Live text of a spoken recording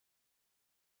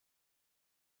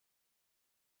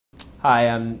Hi,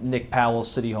 I'm Nick Powell,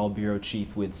 City Hall Bureau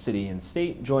Chief with City and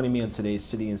State. Joining me on today's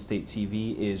City and State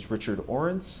TV is Richard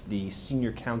Ornitz, the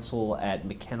Senior Counsel at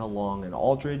McKenna, Long and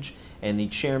Aldridge, and the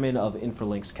Chairman of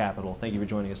Infolinks Capital. Thank you for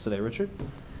joining us today, Richard.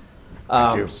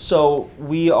 Thank you. So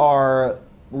we are,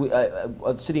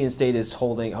 City and State is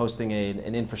hosting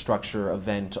an infrastructure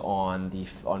event on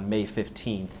May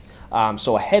 15th.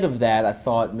 So ahead of that, I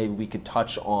thought maybe we could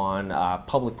touch on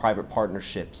public-private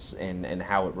partnerships and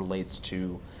how it relates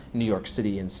to New York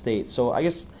City and State. So I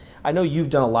guess I know you've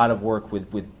done a lot of work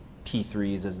with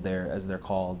P3s as they're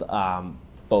called,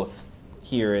 both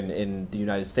here in the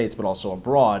United States but also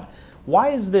abroad.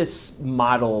 Why has this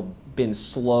model been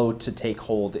slow to take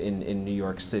hold in New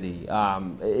York City?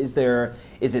 Is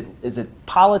it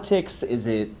politics? Is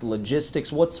it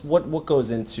logistics? What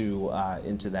goes into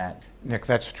that? Nick,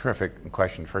 that's a terrific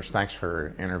question. First, thanks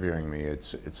for interviewing me.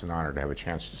 It's an honor to have a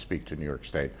chance to speak to New York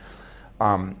State.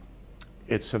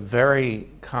 It's a very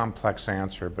complex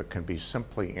answer, but can be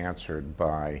simply answered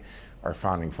by our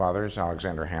founding fathers,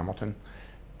 Alexander Hamilton.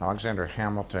 Alexander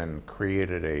Hamilton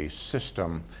created a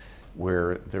system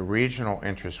where the regional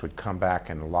interests would come back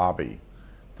and lobby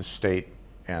the state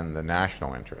and the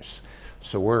national interests.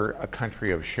 So we're a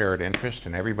country of shared interest,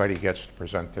 and everybody gets to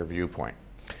present their viewpoint.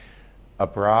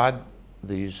 Abroad,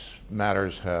 these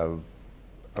matters have,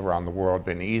 around the world,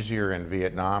 been easier in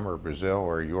Vietnam or Brazil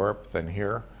or Europe than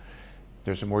here.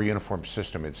 There's a more uniform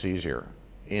system, it's easier.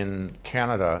 In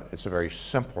Canada, it's a very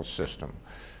simple system.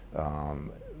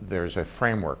 There's a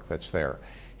framework that's there.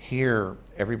 Here,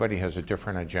 everybody has a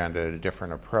different agenda, a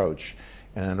different approach,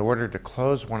 and in order to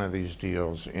close one of these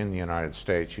deals in the United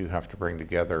States, you have to bring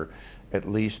together at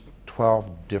least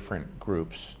 12 different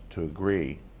groups to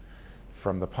agree,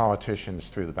 from the politicians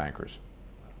through the bankers.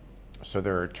 So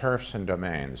there are turfs and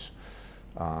domains.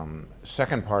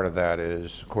 Second part of that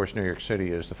is, of course, New York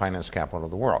City is the finance capital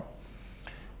of the world.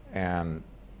 And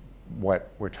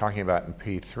what we're talking about in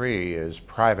P3 is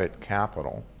private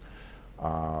capital.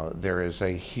 There is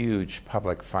a huge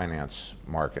public finance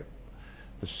market,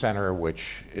 the center of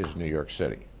which is New York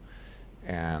City.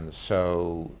 And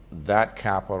so that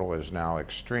capital is now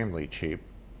extremely cheap,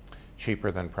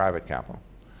 cheaper than private capital.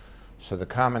 So the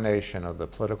combination of the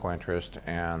political interest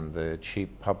and the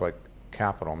cheap public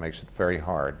capital makes it very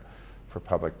hard for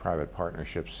public-private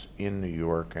partnerships in New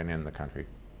York and in the country.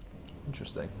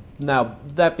 Interesting. Now,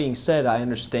 that being said, I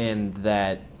understand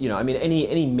that, I mean,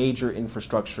 any major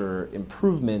infrastructure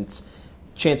improvements,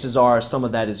 chances are some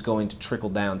of that is going to trickle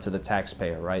down to the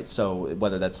taxpayer, right? So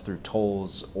whether that's through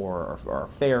tolls or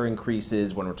fare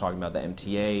increases when we're talking about the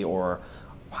MTA, or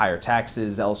higher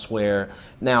taxes elsewhere.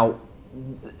 Now,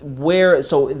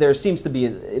 so there seems to be,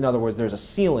 in other words, there's a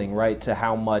ceiling, right, to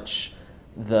how much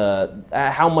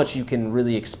you can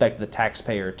really expect the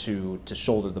taxpayer to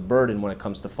shoulder the burden when it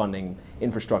comes to funding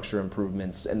infrastructure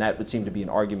improvements, and that would seem to be an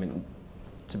argument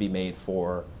to be made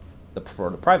for the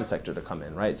private sector to come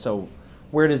in, right? So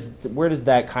where does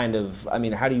that kind of, I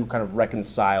mean, how do you kind of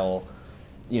reconcile,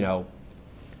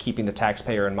 keeping the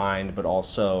taxpayer in mind, but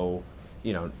also,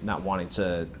 not wanting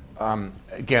to?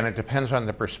 Again, it depends on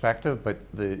the perspective, but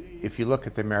if you look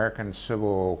at the American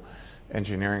Civil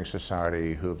Engineering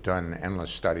Society, who have done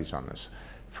endless studies on this,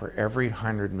 for every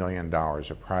 $100 million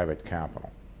of private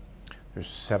capital, there's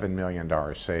a $7 million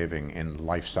saving in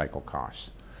life cycle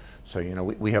costs. So,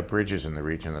 we have bridges in the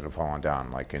region that have fallen down,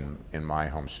 like in my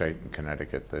home state in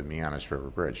Connecticut, the Miamis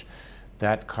River Bridge.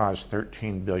 That caused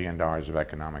 $13 billion of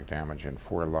economic damage and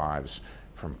 4 lives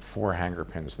from 4 hanger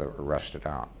pins that were rusted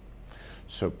out.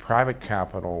 So private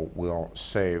capital will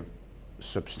save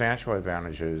substantial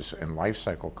advantages in life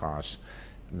cycle costs,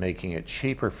 making it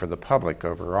cheaper for the public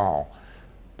overall.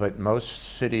 But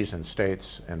most cities and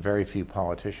states and very few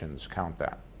politicians count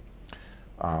that.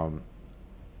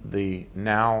 The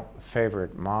now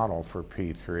favorite model for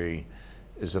P3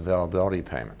 is availability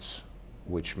payments,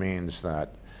 which means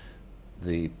that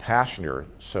the passenger,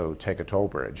 so take a toll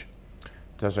bridge,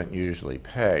 doesn't usually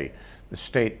pay. The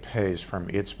state pays from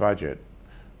its budget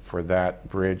for that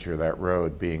bridge or that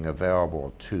road being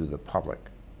available to the public.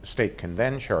 The state can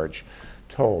then charge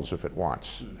tolls if it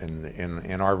wants.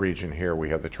 In our region here, we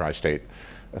have the Tri-State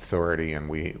Authority, and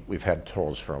we've had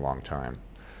tolls for a long time.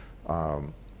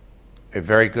 A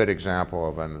very good example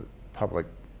of a public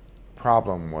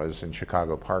problem was in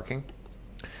Chicago parking,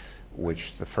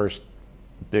 which the first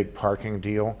big parking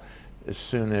deal, as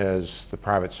soon as the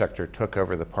private sector took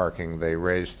over the parking, they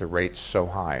raised the rates so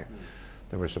high,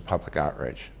 there was a public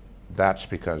outrage. That's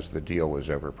because the deal was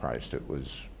overpriced. It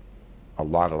was a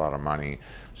lot of money,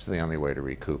 so the only way to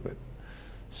recoup it.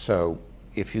 So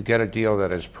if you get a deal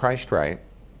that is priced right,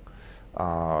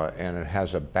 and it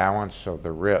has a balance of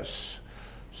the risks.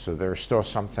 So there are still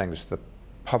some things the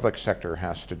public sector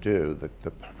has to do that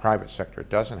the private sector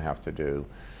doesn't have to do.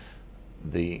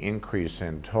 The increase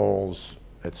in tolls,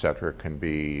 et cetera, can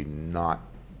be not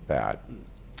bad.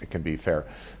 It can be fair.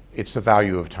 It's the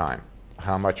value of time.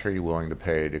 How much are you willing to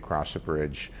pay to cross a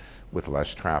bridge with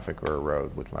less traffic or a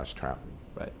road with less traffic?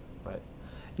 Right, right.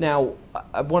 Now,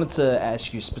 I wanted to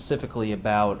ask you specifically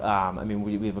about, I mean,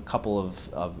 we have a couple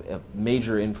of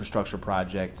major infrastructure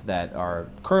projects that are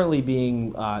currently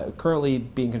being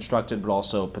constructed, but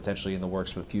also potentially in the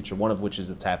works for the future, one of which is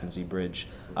the Tappan Zee Bridge.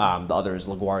 The other is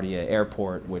LaGuardia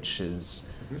Airport, which is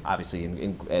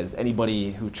obviously, as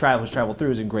anybody who has traveled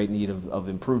through, is in great need of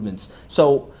improvements.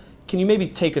 So, can you maybe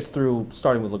take us through,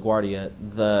 starting with LaGuardia,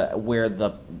 where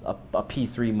a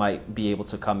P3 might be able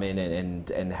to come in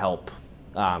and help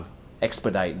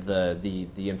expedite the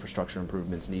infrastructure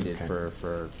improvements needed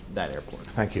for that airport?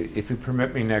 Thank you. If you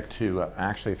permit me, Nick, to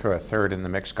actually throw a third in the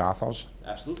mix, Goethals.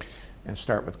 Absolutely. And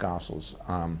start with Goethals.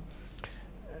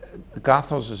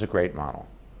 Goethals is a great model.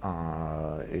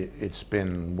 It's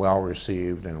been well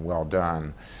received and well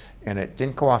done, and it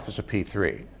didn't go off as a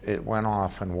P3. It went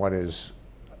off in what is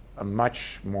a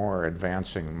much more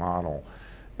advancing model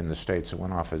in the States. It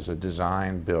went off as a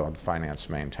design, build, finance,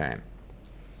 maintain.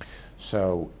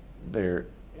 So there,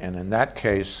 and in that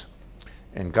case,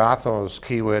 in Goethals,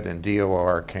 Kiewit and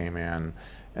DOR came in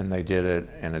and they did it,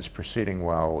 and it's proceeding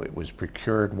well. It was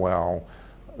procured well.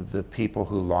 The people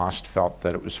who lost felt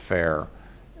that it was fair,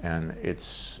 and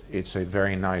it's a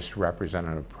very nice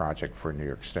representative project for New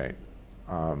York State.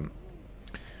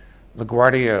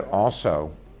 LaGuardia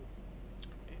also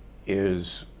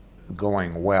is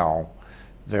going well.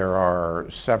 There are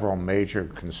several major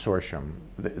consortium.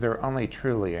 There are only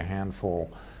truly a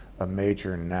handful of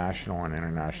major national and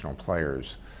international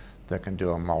players that can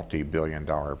do a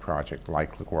multi-billion-dollar project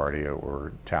like LaGuardia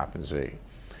or Tappan Zee.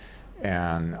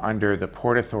 And under the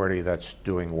Port Authority, that's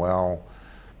doing well.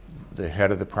 The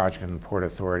head of the project in the Port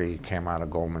Authority came out of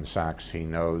Goldman Sachs. He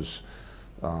knows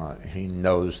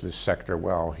this sector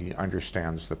well. He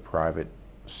understands the private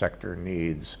sector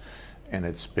needs, and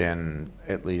it's been,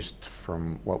 at least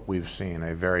from what we've seen,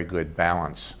 a very good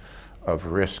balance of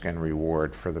risk and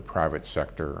reward for the private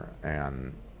sector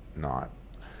and not.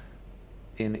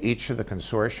 In each of the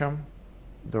consortium,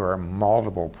 there are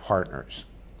multiple partners,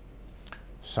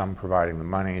 some providing the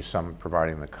money, some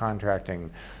providing the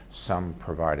contracting, some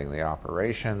providing the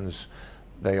operations.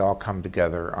 They all come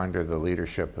together under the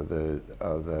leadership of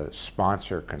the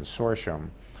sponsor consortium,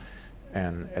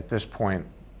 and at this point,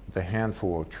 the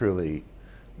handful of truly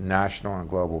national and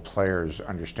global players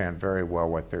understand very well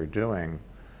what they're doing,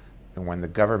 and when the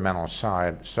governmental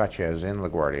side, such as in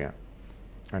LaGuardia,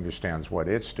 understands what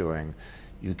it's doing,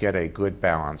 you get a good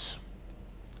balance.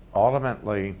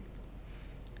 Ultimately,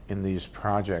 in these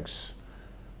projects,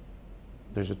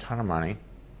 there's a ton of money.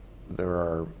 There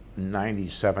are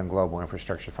 97 global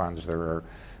infrastructure funds. There are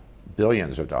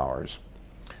billions of dollars,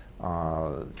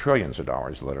 trillions of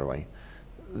dollars, literally.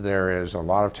 There is a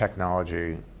lot of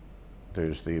technology.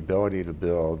 There's the ability to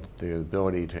build, the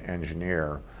ability to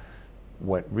engineer.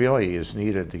 What really is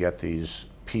needed to get these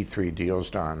P3 deals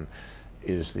done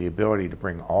is the ability to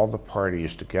bring all the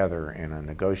parties together in a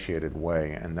negotiated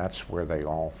way, and that's where they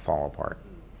all fall apart.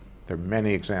 There are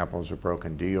many examples of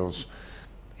broken deals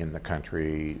in the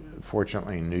country.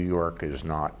 Fortunately, New York is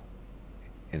not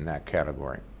in that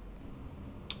category.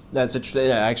 That's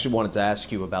interesting. I actually wanted to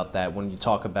ask you about that. When you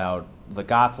talk about the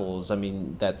Goethals, I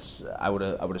mean, I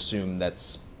would assume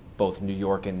that's both New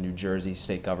York and New Jersey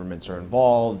state governments are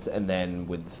involved, and then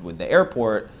with the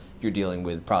airport, you're dealing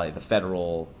with probably the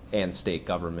federal and state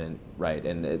government, right?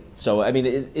 And so, I mean,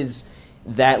 is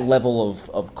that level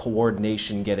of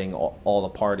coordination, getting all the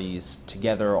parties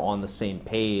together on the same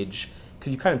page?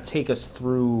 Could you kind of take us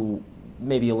through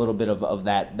maybe a little bit of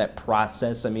that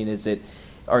process? I mean,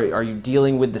 are you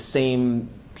dealing with the same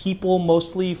people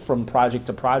mostly from project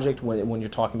to project when you're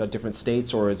talking about different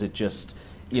states, or is it just,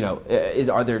 you know,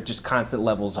 are there just constant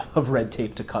levels of red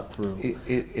tape to cut through?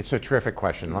 It's a terrific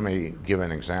question. Let me give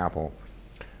an example.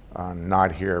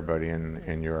 Not here, but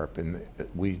in Europe. And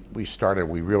we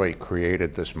really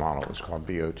created this model. It's called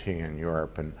BOT in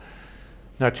Europe. And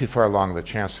not too far along, the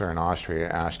chancellor in Austria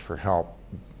asked for help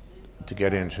to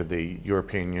get into the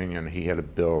European Union. He had to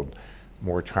build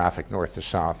more traffic north to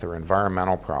south. There were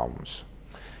environmental problems.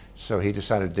 So he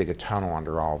decided to dig a tunnel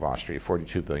under all of Austria,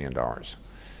 $42 billion.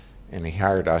 And he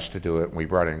hired us to do it, and we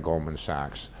brought in Goldman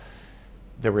Sachs.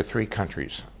 There were 3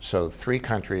 countries. So 3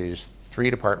 countries, 3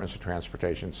 departments of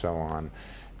transportation, so on.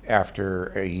 After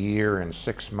a year and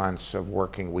 6 months of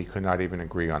working, we could not even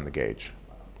agree on the gauge.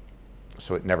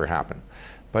 so it never happened.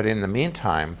 But in the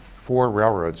meantime, 4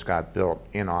 railroads got built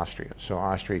in Austria, so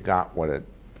Austria got what it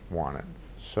wanted.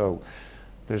 So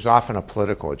there's often a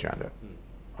political agenda.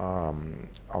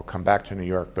 I'll come back to New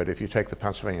York, but if you take the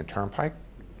Pennsylvania Turnpike,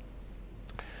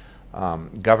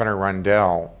 Governor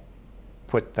Rundell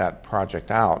put that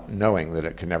project out knowing that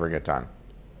it could never get done.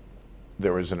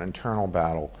 There was an internal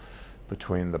battle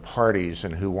between the parties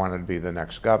and who wanted to be the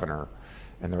next governor,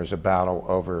 and there was a battle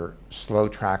over slow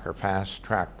track or fast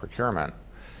track procurement,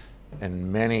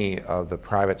 and many of the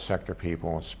private sector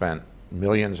people spent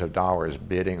millions of dollars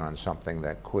bidding on something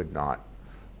that could not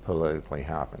politically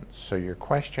happen. So your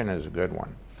question is a good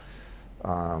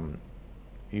one.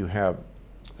 You have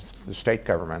the state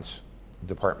governments,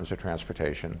 departments of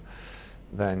transportation,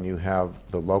 then you have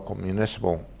the local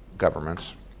municipal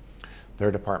governments,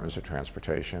 their departments of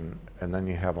transportation, and then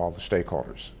you have all the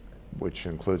stakeholders, which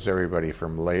includes everybody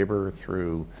from labor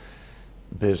through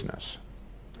business.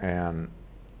 And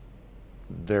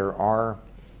there are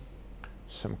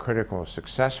some critical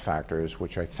success factors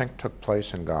which I think took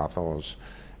place in Goethals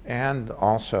and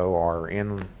also are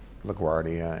in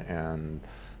LaGuardia and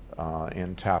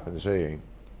in Tappan Zee.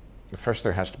 First,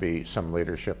 there has to be some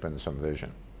leadership and some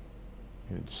vision.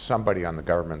 Somebody on the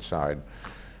government side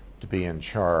to be in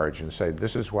charge and say,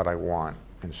 this is what I want,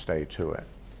 and stay to it.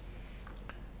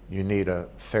 You need a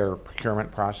fair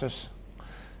procurement process,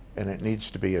 and it needs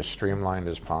to be as streamlined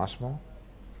as possible.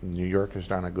 New York has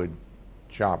done a good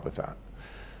job with that.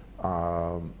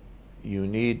 You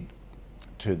need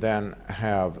to then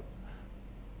have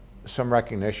some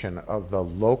recognition of the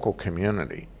local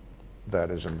community that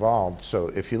is involved. So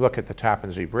if you look at the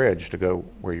Tappan Zee Bridge to go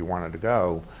where you wanted to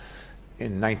go,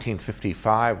 in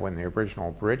 1955, when the original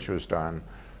bridge was done,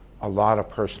 a lot of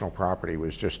personal property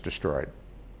was just destroyed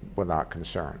without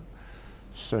concern.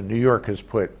 So New York has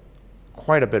put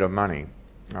quite a bit of money,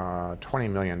 $20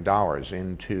 million,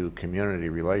 into community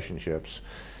relationships,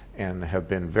 and have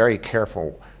been very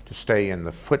careful to stay in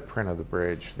the footprint of the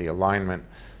bridge, the alignment,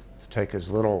 to take as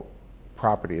little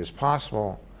property as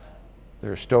possible.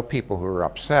 There are still people who are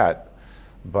upset,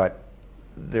 but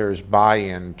there's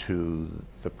buy-in to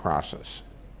the process.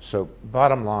 So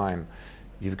bottom line,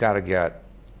 you've got to get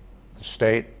the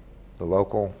state, the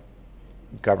local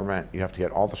government, you have to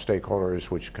get all the stakeholders,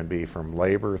 which can be from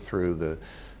labor through the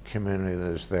community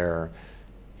that is there.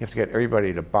 You have to get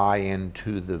everybody to buy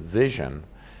into the vision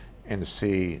and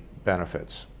see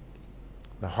benefits.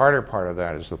 The harder part of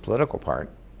that is the political part.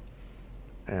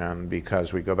 And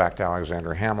because we go back to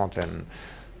Alexander Hamilton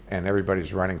and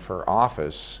everybody's running for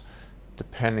office,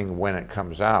 depending when it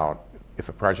comes out, if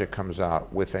a project comes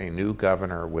out with a new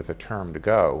governor with a term to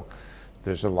go,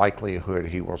 there's a likelihood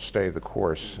he will stay the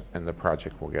course and the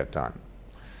project will get done.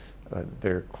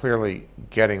 They're clearly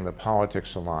getting the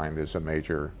politics aligned is a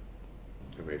major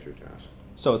task.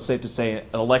 So it's safe to say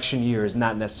an election year is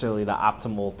not necessarily the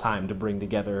optimal time to bring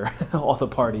together all the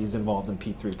parties involved in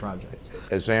P3 projects.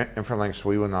 As Infolinks,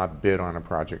 we will not bid on a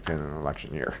project in an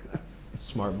election year.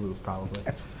 Smart move, probably.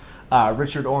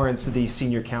 Richard Ornitz, the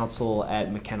Senior Counsel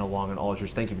at McKenna, Long &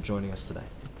 Aldrich, thank you for joining us today.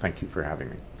 Thank you for having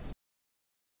me.